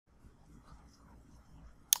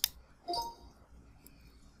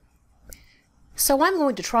So I'm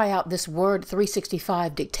going to try out this Word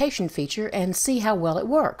 365 dictation feature and see how well it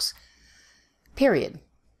works. Period.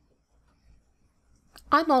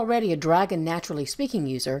 I'm already a Dragon Naturally Speaking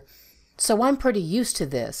user, so I'm pretty used to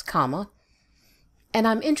this, comma, and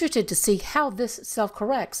I'm interested to see how this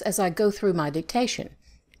self-corrects as I go through my dictation.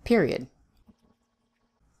 Period.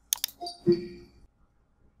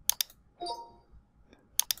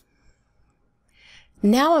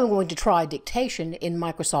 Now I'm going to try dictation in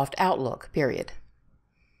Microsoft Outlook, period.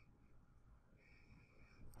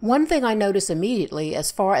 One thing I notice immediately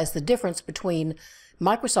as far as the difference between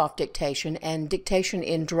Microsoft Dictation and dictation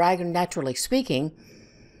in Dragon Naturally Speaking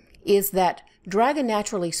is that Dragon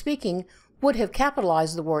Naturally Speaking would have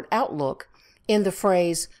capitalized the word Outlook in the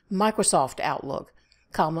phrase Microsoft Outlook,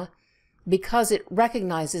 comma, because it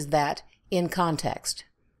recognizes that in context,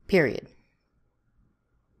 period.